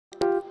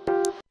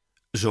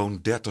Zo'n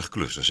 30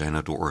 klussen zijn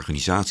er door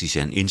organisaties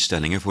en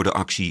instellingen voor de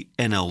actie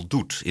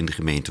NLdoet in de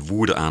gemeente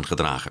Woerden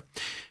aangedragen.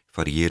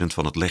 Variërend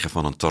van het leggen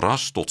van een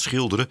terras tot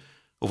schilderen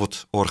of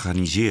het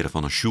organiseren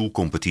van een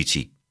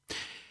sjoelcompetitie.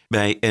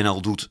 Bij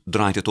NLdoet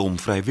draait het om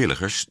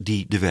vrijwilligers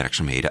die de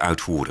werkzaamheden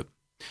uitvoeren.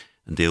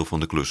 Een deel van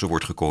de klussen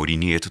wordt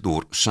gecoördineerd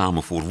door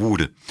Samen voor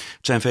Woerden.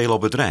 Het zijn veelal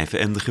bedrijven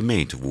en de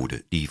gemeente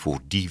Woerden die voor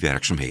die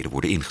werkzaamheden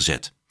worden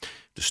ingezet.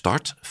 De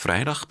start,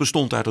 vrijdag,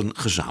 bestond uit een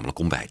gezamenlijk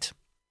ontbijt.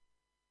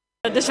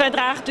 Dus wij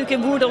dragen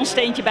natuurlijk in Woerden ons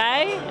steentje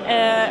bij.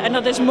 En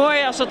dat is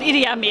mooi als dat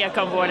ieder jaar meer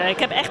kan worden. Ik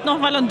heb echt nog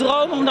wel een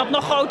droom om dat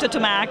nog groter te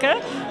maken.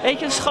 Weet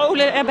je,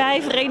 scholen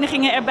erbij,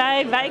 verenigingen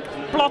erbij,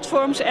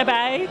 wijkplatforms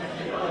erbij.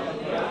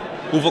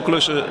 Hoeveel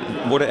klussen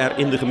worden er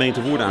in de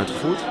gemeente Woerden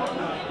uitgevoerd?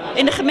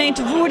 In de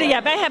gemeente Woerden,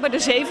 ja, wij hebben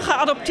er 7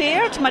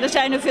 geadopteerd, maar er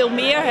zijn er veel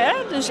meer. Hè?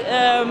 Dus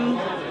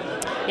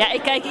ja,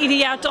 ik kijk ieder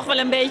jaar toch wel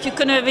een beetje,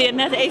 kunnen we weer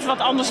net even wat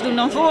anders doen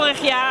dan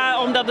vorig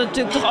jaar. Omdat het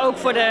natuurlijk toch ook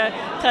voor de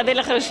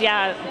vrijwilligers,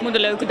 ja, het moet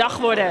een leuke dag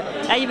worden.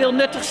 Ja, je wil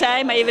nuttig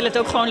zijn, maar je wil het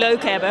ook gewoon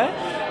leuk hebben.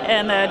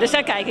 En dus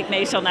daar kijk ik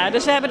meestal naar.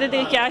 Dus we hebben er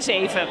dit jaar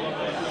 7.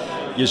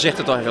 Je zegt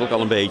het eigenlijk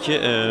al een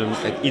beetje.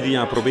 Ieder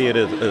jaar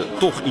proberen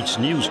toch iets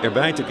nieuws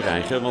erbij te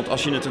krijgen. Want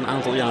als je het een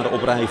aantal jaren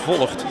op rij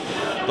volgt,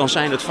 dan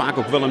zijn het vaak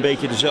ook wel een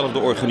beetje dezelfde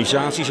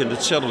organisaties en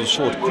hetzelfde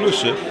soort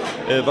klussen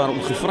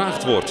waarom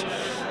gevraagd wordt.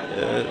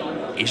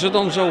 Is er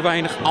dan zo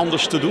weinig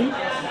anders te doen?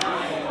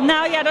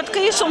 Nou ja, dat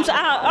kun je soms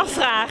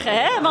afvragen.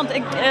 Hè? Want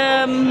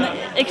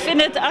ik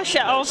vind het, als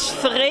je als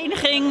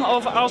vereniging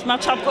of als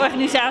maatschappelijke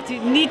organisatie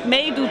niet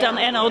meedoet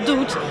aan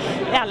NLdoet,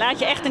 ja, laat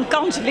je echt een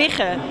kans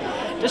liggen.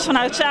 Dus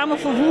vanuit Samen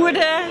voor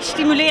Woerden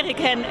stimuleer ik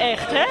hen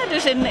echt. Hè?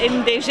 Dus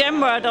in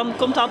december dan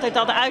komt altijd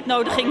al de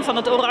uitnodiging van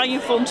het Oranje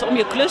Fonds om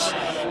je klus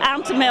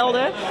aan te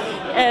melden.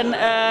 En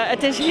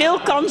het is heel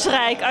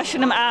kansrijk als je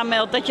hem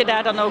aanmeldt dat je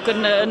daar dan ook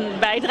een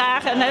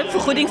bijdrage, een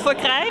vergoeding voor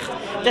krijgt.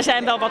 Er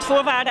zijn wel wat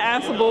voorwaarden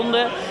aan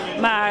verbonden.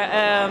 Maar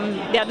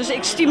ja, dus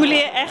ik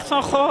stimuleer echt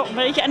van, goh,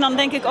 weet je, en dan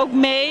denk ik ook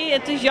mee,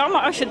 het is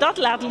jammer als je dat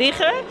laat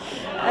liggen.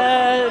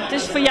 Het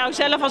is voor jou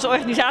zelf als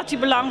organisatie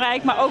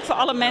belangrijk, maar ook voor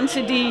alle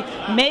mensen die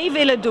mee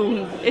willen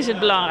doen is het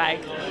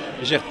belangrijk.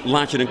 Je zegt,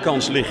 laat je een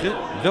kans liggen.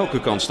 Welke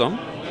kans dan?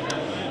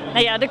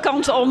 Nou ja, de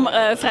kans om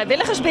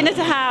vrijwilligers binnen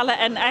te halen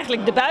en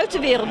eigenlijk de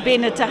buitenwereld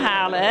binnen te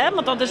halen. Hè?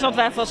 Want dat is wat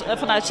wij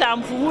vanuit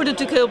Samen voor Woerden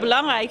natuurlijk heel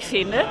belangrijk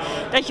vinden.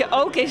 Dat je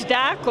ook eens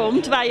daar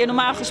komt waar je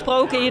normaal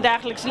gesproken in je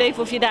dagelijks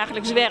leven of je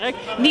dagelijks werk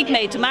niet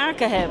mee te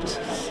maken hebt.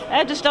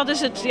 Dus dat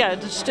is het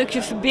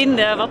stukje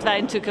verbinden wat wij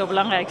natuurlijk heel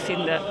belangrijk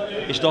vinden.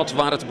 Is dat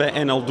waar het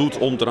bij NLdoet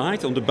om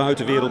draait, om de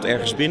buitenwereld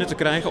ergens binnen te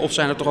krijgen? Of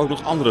zijn er toch ook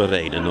nog andere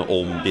redenen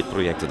om dit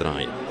project te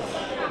draaien?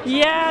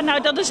 Ja,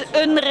 nou dat is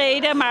een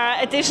reden, maar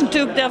het is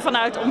natuurlijk ervan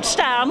uit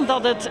ontstaan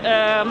dat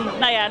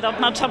dat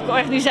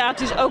maatschappelijke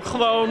organisaties ook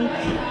gewoon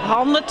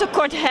handen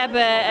tekort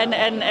hebben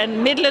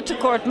en middelen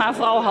tekort, maar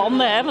vooral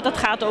handen, hè, want het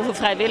gaat over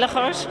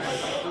vrijwilligers.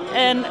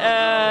 En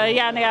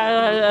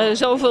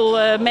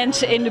zoveel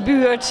mensen in de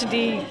buurt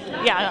die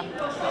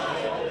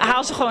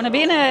haal ze gewoon naar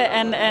binnen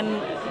en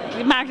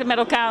die maken er met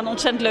elkaar een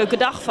ontzettend leuke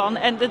dag van.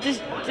 En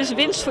het is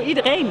winst voor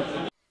iedereen.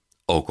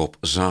 Ook op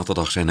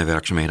zaterdag zijn er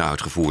werkzaamheden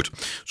uitgevoerd.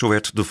 Zo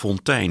werd de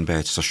fontein bij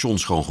het station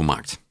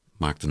schoongemaakt.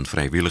 Maakten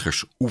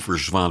vrijwilligers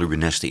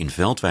oeverzwaluwennesten in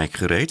Veldwijk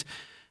gereed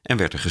en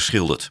werd er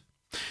geschilderd.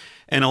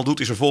 NLdoet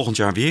is er volgend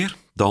jaar weer,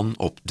 dan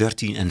op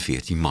 13 en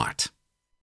 14 maart.